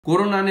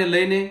કોરોનાને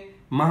લઈને,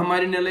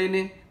 મહામારીને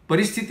લઈને,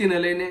 પરિસ્થિતિને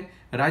લઈને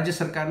રાજ્ય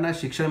સરકારના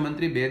શિક્ષણ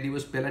મંત્રી 2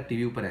 દિવસ પહેલાં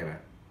ટીવી ઉપર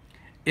આવ્યા.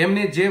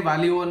 એમને જે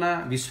વાલીઓના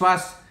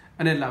વિશ્વાસ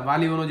અને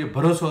વાલીઓનો જે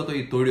ભરોસો હતો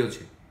એ તોડ્યો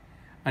છે.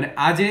 અને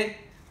આજે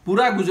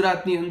પૂરા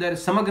ગુજરાતની અંદર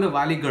સમગ્ર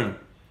વાલીગણ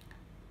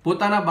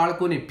પોતાના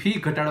બાળકોની ફી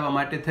ઘટાડવા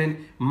માટે થઈને,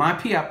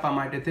 માફી આપવા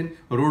માટે થઈને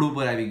રોડ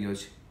ઉપર આવી ગયો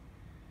છે.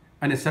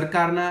 અને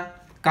સરકારના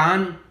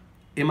કાન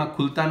એમાં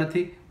ખુલતા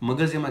નથી,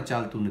 મગજ એમાં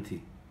ચાલતું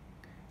નથી.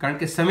 કારણ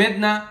કે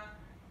સંવેદના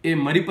એ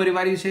મરી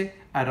પરિવારી છે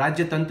આ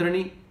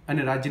રાજ્યતંત્રની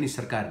અને રાજ્યની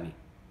સરકારની.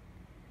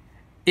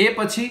 એ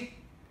પછી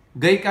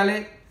ગઈકાલે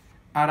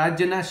આ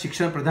રાજ્યના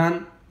શિક્ષણ પ્રધાન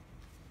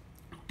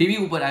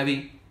ટીવી ઉપર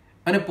આવી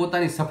અને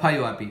પોતાની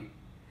સફાઈઓ આપી.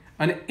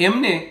 અને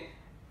એમને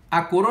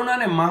આ કોરોના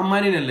અને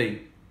મહામારીને લઈ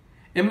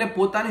એમને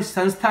પોતાની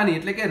સંસ્થાની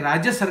એટલે કે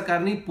રાજ્ય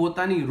સરકારની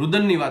પોતાની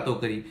રુદનની વાતો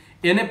કરી.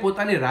 એને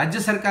પોતાની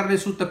રાજ્ય સરકારને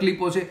શું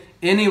તકલીફો છે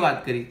એની વાત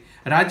કરી.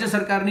 રાજ્ય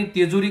સરકારની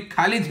તિજોરી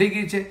ખાલી થઈ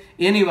ગઈ છે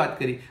એની વાત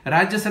કરી.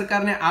 રાજ્ય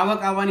સરકારને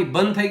આવક આવવાની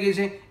બંધ થઈ ગઈ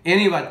છે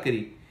એની વાત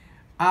કરી.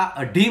 આ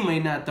 2.5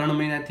 મહિના 3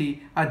 મહિનાથી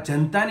આ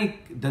જનતાની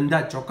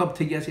ધંધા ચોકઅપ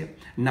થઈ ગયા છે.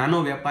 નાનો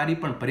વેપારી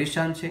પણ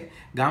પરેશાન છે.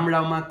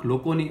 ગામડાઓમાં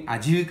લોકોની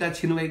આજીવિકા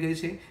છીનવાઈ ગઈ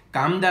છે.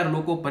 કામદાર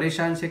લોકો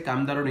પરેશાન છે.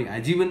 કામદારોની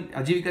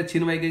આજીવિકા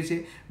છીનવાઈ ગઈ છે.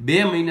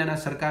 2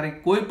 મહિનાના સરકારે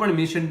કોઈ પણ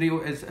મિશનરીઓ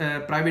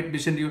પ્રાઇવેટ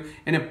મિશનરીઓ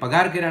એને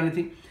પગાર કર્યા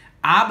નથી.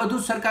 આ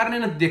બધું સરકારને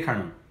નથી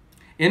દેખાણું.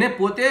 એને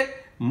પોતે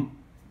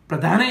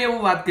પ્રધાને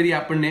એવું વાત કરી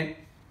આપણને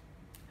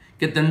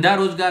કે ધંધા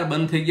રોજગાર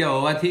બંધ થઈ ગયા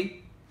હોવાથી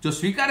જો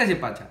સ્વીકારે છે,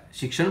 પાછા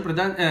શિક્ષણ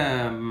પ્રધાન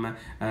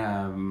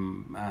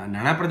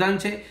નાણાં પ્રધાન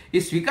છે એ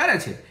સ્વીકારે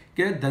છે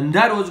કે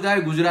ધંધા રોજગાર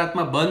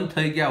ગુજરાતમાં બંધ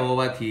થઈ ગયા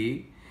હોવાથી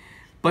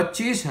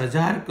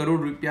 25,000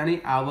 કરોડ રૂપિયાની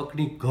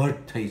આવકની ઘટ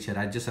થઈ છે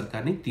રાજ્ય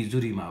સરકારની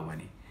તિજોરીમાં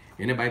આવવાની.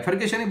 એને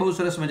બાયફર્કેશન બહુ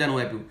સરસ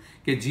મજાનું આપ્યું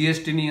કે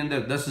જીએસટીની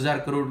અંદર 10,000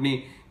 કરોડની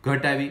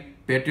ઘટ આવી,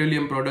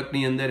 પેટ્રોલિયમ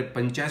પ્રોડક્ટની અંદર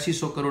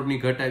 8500 કરોડની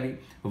ઘટ આવી,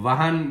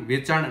 વાહન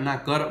વેચાણના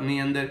કરની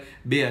અંદર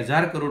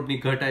 2,000 કરોડની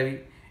ઘટ આવી,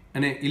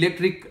 અને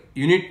ઇલેક્ટ્રિક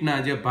યુનિટના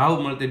જે ભાવ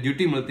મળતી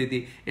ડ્યુટી મળતી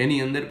હતી એની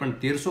અંદર પણ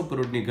 1,300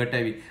 કરોડની ઘટ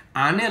આવી.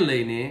 આને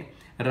લઈને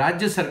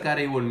રાજ્ય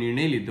સરકારે એવો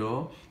નિર્ણય લીધો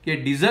કે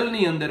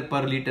ડીઝલની અંદર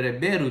પર લીટરે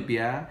 2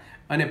 રૂપિયા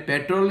અને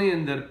પેટ્રોલની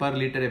અંદર પર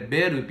લીટરે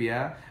 2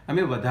 રૂપિયા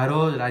અમે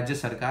વધારો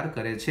રાજ્ય સરકાર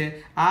કરે છે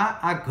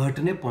આ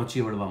ઘટને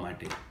પહોંચી વળવા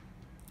માટે.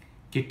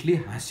 કેટલી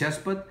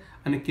હાસ્યાસ્પદ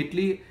અને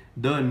કેટલી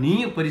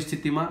દયનીય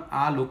પરિસ્થિતિમાં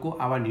આ લોકો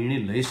આવા નિર્ણય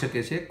લઈ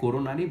શકે છે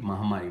કોરોનાની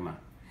મહામારીમાં.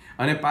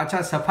 અને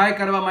પાછા સફાઈ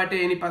કરવા માટે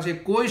એની પાસે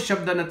કોઈ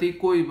શબ્દ નથી,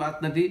 કોઈ વાત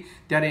નથી.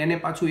 ત્યારે એને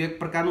પાછું એક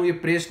પ્રકારનું એ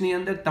પ્રેસની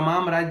અંદર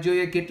તમામ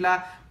રાજ્યોએ કેટલા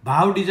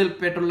ભાવ ડીઝલ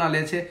પેટ્રોલના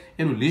લે છે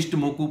એનું લિસ્ટ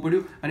મૂકવું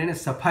પડ્યું અને એને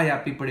સફાઈ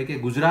આપવી પડે કે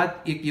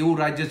ગુજરાત એક એવું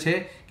રાજ્ય છે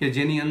કે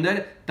જેની અંદર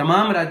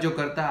તમામ રાજ્યો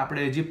કરતાં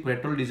આપણે હજી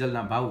પેટ્રોલ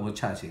ડીઝલના ભાવ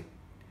ઓછા છે.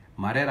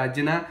 મારે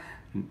રાજ્યના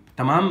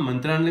તમામ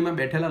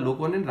મંત્રાલયમાં બેઠેલા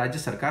લોકોને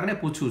રાજ્ય સરકારને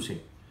પૂછવું છે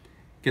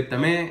કે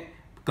તમે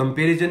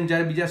કમ્પેરિઝન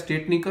જ્યારે બીજા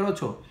સ્ટેટની કરો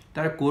છો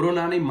ત્યારે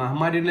કોરોનાની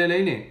મહામારીને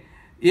લઈને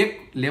એક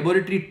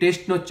લેબોરેટરી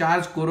ટેસ્ટનો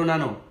ચાર્જ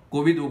કોરોનાનો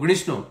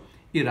COVID-19નો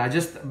એ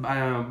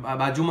રાજસ્થાન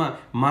બાજુમાં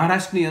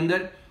મહારાષ્ટ્રની અંદર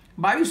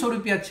 2,200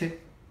 રૂપિયા છે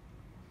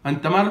અને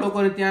તમારા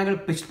લોકોને ત્યાં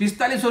આગળ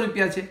 4,500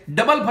 રૂપિયા છે.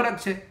 ડબલ ફરક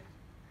છે.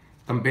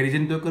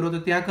 કમ્પેરિઝન તો કરો તો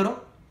ત્યાં કરો.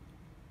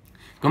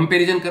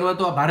 કમ્પેરિઝન કરવા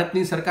તો આ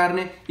ભારતની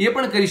સરકારને એ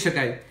પણ કરી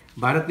શકાય.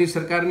 ભારતની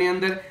સરકારની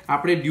અંદર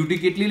આપણે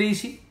ડ્યુટી કેટલી લઈએ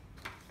છીએ?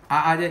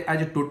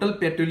 આજે ટોટલ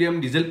પેટ્રોલિયમ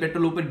ડીઝલ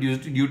પેટ્રોલ ઉપર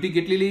ડ્યુટી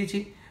કેટલી લઈએ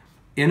છીએ?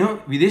 એનો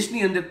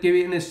વિદેશની અંદર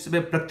કેવી અને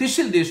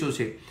પ્રગતિશીલ દેશો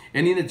છે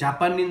એની અંદર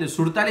જાપાનની અંદર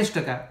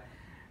 47%,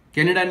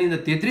 કેનેડાની અંદર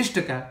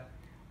 33%,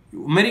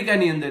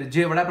 અમેરિકાની અંદર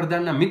જે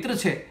વડાપ્રધાનના મિત્ર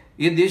છે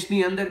એ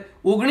દેશની અંદર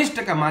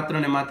 19% માત્ર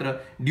ને માત્ર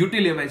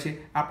ડ્યુટી લેવાય છે.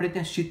 આપણે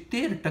ત્યાં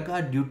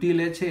 70% ડ્યુટી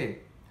લે છે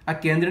આ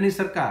કેન્દ્રની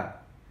સરકાર.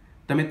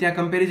 તમે ત્યાં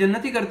કમ્પેરિઝન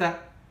નથી કરતા.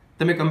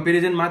 તમે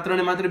કમ્પેરિઝન માત્ર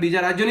ને માત્ર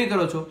બીજા રાજ્યોની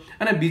કરો છો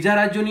અને બીજા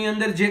રાજ્યોની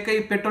અંદર જે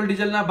કંઈ પેટ્રોલ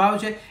ડીઝલના ભાવ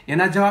છે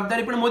એના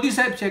જવાબદારી પણ મોદી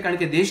સાહેબ છે, કારણ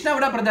કે દેશના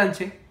વડાપ્રધાન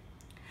છે.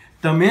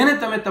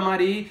 તમે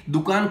તમારી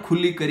દુકાન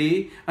ખુલ્લી કરી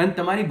અને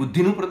તમારી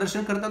બુદ્ધિનું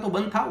પ્રદર્શન કરતા તો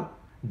બંધ થાવ.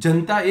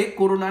 જનતા એક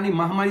કોરોનાની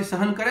મહામારી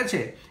સહન કરે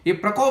છે, એ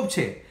પ્રકોપ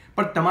છે,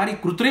 પણ તમારી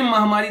કૃત્રિમ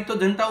મહામારી તો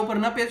જનતા ઉપર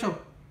ન પેચો.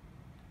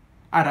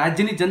 આ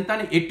રાજ્યની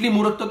જનતાની એટલી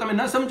મૂર્ખ તો તમે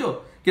ન સમજો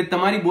કે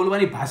તમારી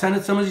બોલવાની ભાષા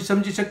નથી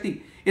સમજી શકતી.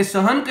 એ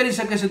સહન કરી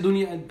શકે છે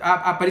દુનિયા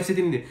આ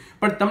પરિસ્થિતિની,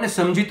 પણ તમને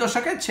સમજી તો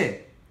શકે જ છે.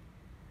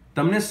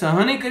 તમને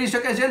સહન કરી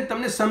શકે છે અને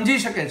તમને સમજી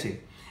શકે છે.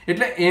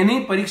 એટલે એની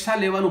પરીક્ષા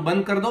લેવાનું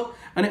બંધ કરી દો.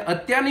 અને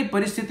અત્યારની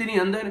પરિસ્થિતિની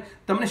અંદર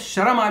તમને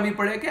શરમ આવી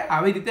પડે કે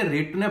આવી રીતે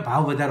રેટને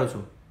ભાવ વધારો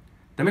છો.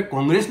 તમે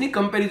કોંગ્રેસની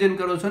કમ્પેરિઝન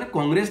કરો છો અને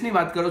કોંગ્રેસની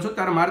વાત કરો છો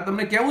ત્યારે મારે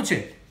તમને કહેવું છે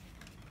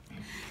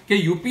કે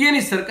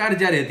યુપીએની સરકાર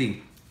જ્યારે હતી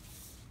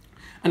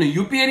અને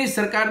યુપીએની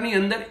સરકારની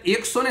અંદર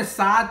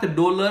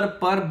 $107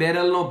 પર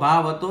બેરલનો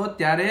ભાવ હતો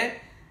ત્યારે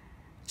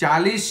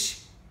 40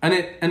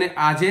 અને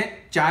આજે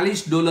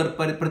 $40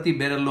 પર પ્રતિ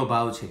બેરલનો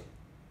ભાવ છે.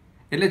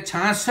 એટલે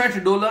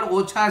 $66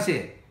 ઓછા છે.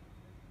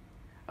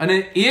 અને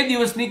એ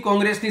દિવસની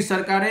કોંગ્રેસની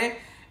સરકારે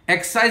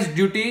એક્સાઇઝ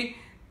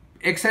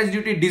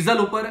ડ્યુટી ડીઝલ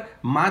ઉપર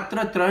માત્ર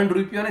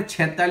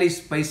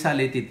 ₹3.46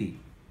 લેતી હતી.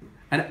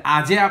 અને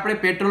આજે આપણે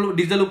પેટ્રોલ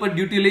ડીઝલ ઉપર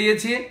ડ્યુટી લઈએ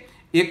છીએ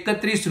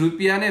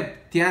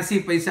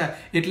 ₹31.83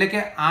 એટલે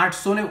કે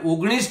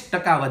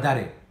 819%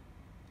 વધારે.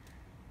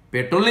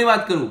 પેટ્રોલની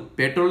વાત કરું,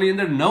 પેટ્રોલની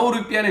અંદર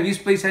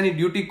 ₹9.20ની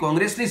ડ્યુટી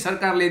કોંગ્રેસની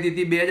સરકાર લેતી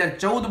હતી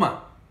 2014માં,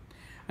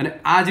 અને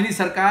આજની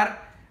સરકાર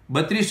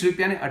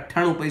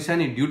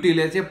 ₹32.98ની ડ્યુટી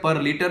લે છે પર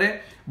લીટરે,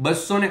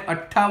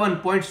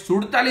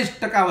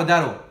 258.47%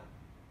 વધારો.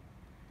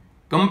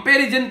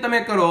 કમ્પેરિઝન તમે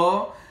કરો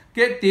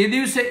કે તે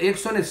દિવસે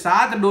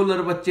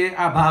 $107 વચ્ચે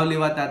આ ભાવ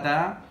લેવાતા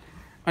હતા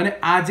અને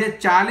આજે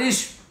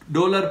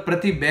 $40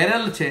 પ્રતિ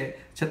બેરલ છે,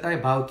 છતાંય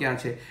ભાવ ક્યાં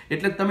છે?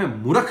 એટલે તમે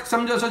મૂર્ખ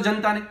સમજો છો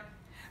જનતાને?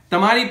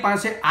 તમારી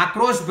પાસે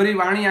આક્રોશભરી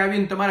વાણી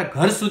આવીને તમારા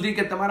ઘર સુધી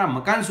કે તમારા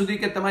મકાન સુધી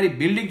કે તમારી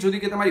બિલ્ડિંગ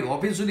સુધી કે તમારી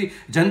ઓફિસ સુધી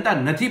જનતા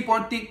નથી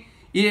પહોંચતી,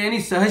 એ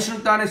એની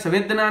સહિષ્ણુતા અને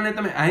સંવેદનાને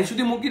તમે અહીં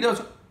સુધી મૂકી દો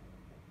છો.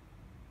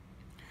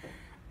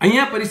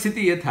 અહીંયા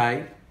પરિસ્થિતિ એ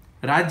થાય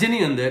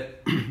રાજ્યની અંદર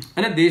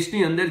અને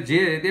દેશની અંદર જે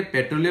રીતે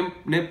પેટ્રોલિયમ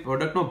ને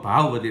પ્રોડક્ટનો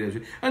ભાવ વધી રહ્યો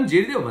છે અને જે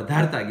રીતે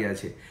વધારતા ગયા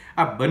છે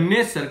આ બંને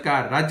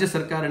સરકાર, રાજ્ય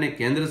સરકાર અને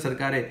કેન્દ્ર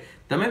સરકારે,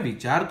 તમે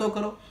વિચાર તો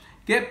કરો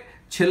કે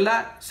છેલ્લા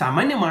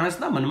સામાન્ય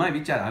માણસના મનમાં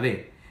વિચાર આવે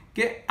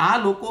કે આ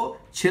લોકો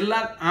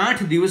છેલ્લા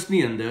 8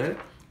 દિવસની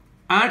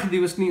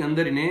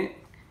અંદર એને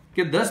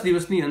કે 10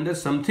 દિવસની અંદર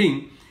સમથિંગ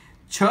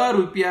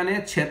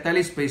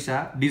 ₹6.46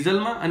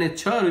 ડીઝલમાં અને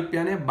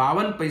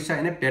 ₹6.52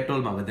 એને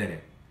પેટ્રોલમાં વધારે.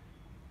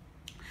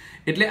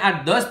 એટલે આ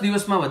 10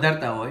 દિવસમાં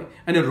વધારતા હોય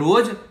અને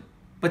રોજ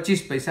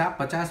 25 પૈસા,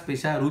 50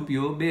 પૈસા, ₹1,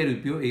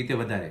 ₹2 એ રીતે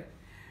વધારે.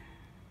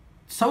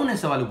 સૌને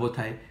સવાલ ઊભો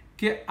થાય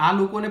કે આ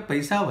લોકોને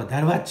પૈસા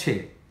વધારવા જ છે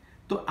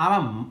તો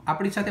આવા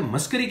આપણી સાથે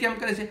મસ્કરી કેમ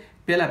કરે છે?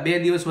 પહેલા 2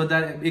 દિવસ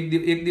વધારે,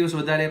 એક દિવસ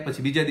વધારે,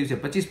 પછી બીજા દિવસે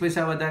 25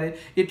 પૈસા વધારે.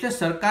 એટલે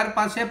સરકાર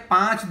પાસે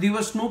 5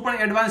 દિવસનું પણ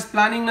એડવાન્સ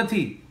પ્લાનિંગ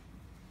નથી.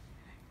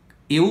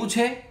 એવું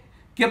છે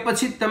કે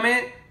પછી તમે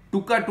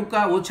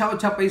ટૂંકા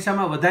ઓછા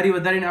પૈસામાં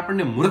વધારીને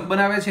આપણને મૂર્ખ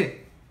બનાવે છે?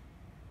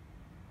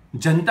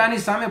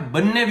 જનતાની સામે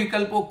બંને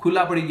વિકલ્પો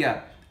ખુલ્લા પડી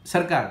ગયા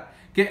સરકાર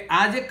કે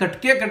આજે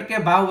કટકે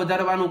ભાવ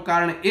વધારવાનું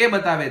કારણ એ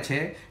બતાવે છે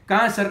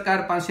કાં સરકાર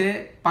પાસે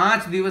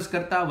 5 દિવસ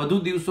કરતાં વધુ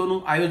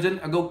દિવસોનું આયોજન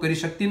અગાઉ કરી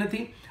શકતી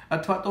નથી,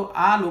 અથવા તો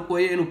આ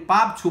લોકોએ એનું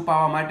પાપ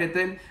છુપાવવા માટે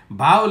થઈને,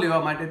 ભાવ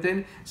લેવા માટે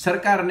થઈને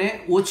સરકારને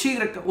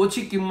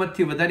ઓછી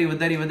કિંમતથી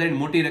વધારી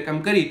મોટી રકમ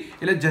કરી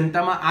એટલે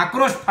જનતામાં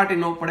આક્રોશ ફાટી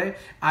ન પડે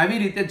આવી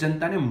રીતે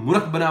જનતાને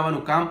મૂર્ખ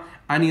બનાવવાનું કામ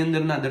આની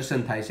અંદરના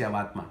દર્શન થાય છે. આ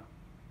વાતમાં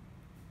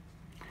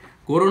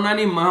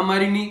કોરોનાની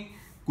મહામારીની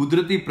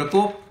કુદરતી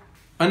પ્રકોપ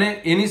અને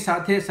એની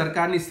સાથે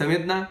સરકારની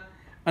સંવેદના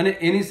અને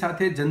એની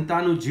સાથે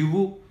જનતાનું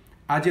જીવવું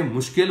આજે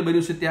મુશ્કેલ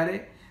બન્યું છે. ત્યારે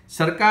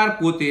સરકાર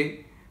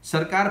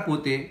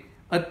પોતે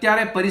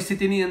અત્યારે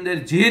પરિસ્થિતિની અંદર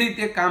જે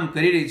રીતે કામ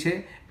કરી રહી છે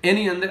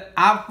એની અંદર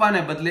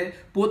આપવાને બદલે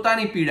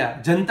પોતાની પીડા,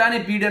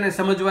 જનતાની પીડાને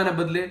સમજવાના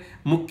બદલે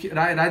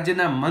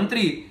રાજ્યના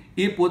મંત્રી એ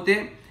પોતે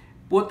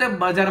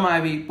બજારમાં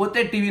આવી, પોતે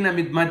ટીવીના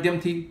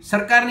માધ્યમથી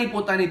સરકારની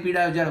પોતાની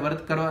પીડા જ્યારે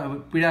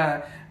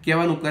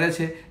કહેવાનું કરે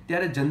છે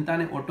ત્યારે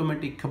જનતાને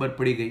ઓટોમેટિક ખબર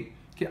પડી ગઈ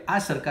કે આ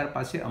સરકાર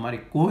પાસે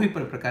અમારી કોઈ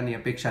પણ પ્રકારની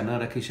અપેક્ષા ન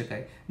રાખી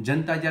શકાય.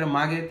 જનતા જ્યારે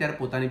માગે ત્યારે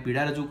પોતાની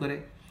પીડા રજૂ કરે.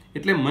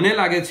 એટલે મને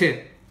લાગે છે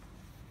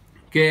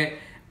કે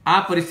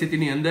આ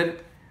પરિસ્થિતિની અંદર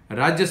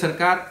રાજ્ય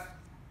સરકાર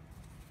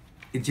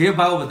જે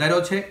ભાવ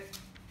વધાર્યો છે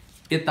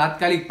એ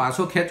તાત્કાલિક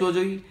પાછો ખેંચવો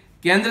જોઈએ.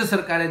 કેન્દ્ર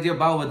સરકારે જે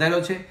ભાવ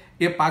વધાર્યો છે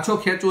એ પાછો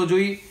ખેંચવો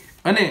જોઈએ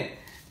અને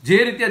જે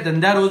રીતે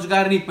ધંધા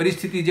રોજગારની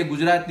પરિસ્થિતિ જે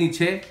ગુજરાતની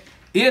છે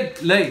એ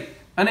લઈ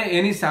અને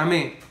એની સામે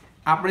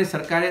આપણે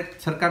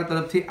સરકાર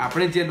તરફથી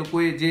આપણે જે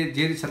લોકોએ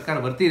જે સરકાર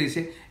વર્તી રહી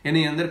છે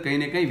એની અંદર કંઈ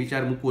ને કંઈ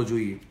વિચાર મૂકવો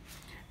જોઈએ.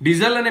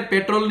 ડીઝલ અને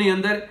પેટ્રોલની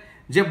અંદર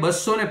જે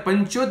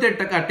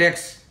 275%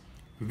 ટેક્સ,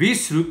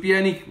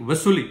 ₹20ની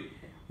વસૂલી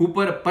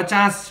ઉપર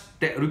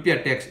 ₹50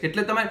 ટેક્સ,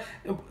 એટલે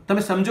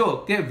તમે સમજો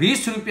કે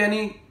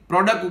 ₹20ની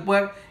પ્રોડક્ટ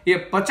ઉપર એ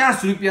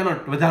 ₹50નો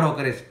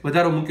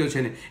વધારો મૂક્યો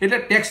છે ને, એટલે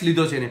ટેક્સ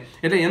લીધો છે ને.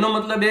 એટલે એનો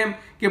મતલબ એમ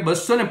કે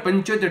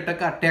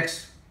 275% ટેક્સ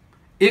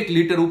 1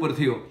 લીટર ઉપર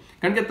થયો.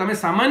 કારણ કે તમે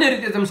સામાન્ય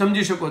રીતે તમે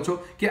સમજી શકો છો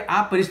કે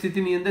આ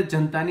પરિસ્થિતિની અંદર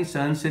જનતાની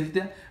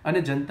સહનશીલતા અને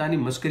જનતાની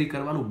મસ્કરી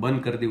કરવાનું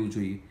બંધ કરી દેવું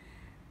જોઈએ.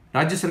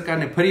 રાજ્ય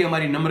સરકારને ફરી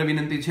અમારી નમ્ર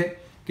વિનંતી છે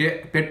કે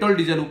પેટ્રોલ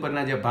ડીઝલ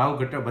ઉપરના જે ભાવ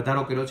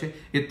વધારો કર્યો છે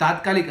એ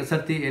તાત્કાલિક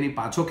અસરથી એની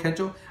પાછો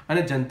ખેંચો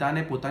અને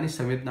જનતાને પોતાની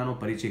સંવેદનાનો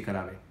પરિચય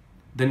કરાવે.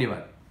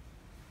 ધન્યવાદ.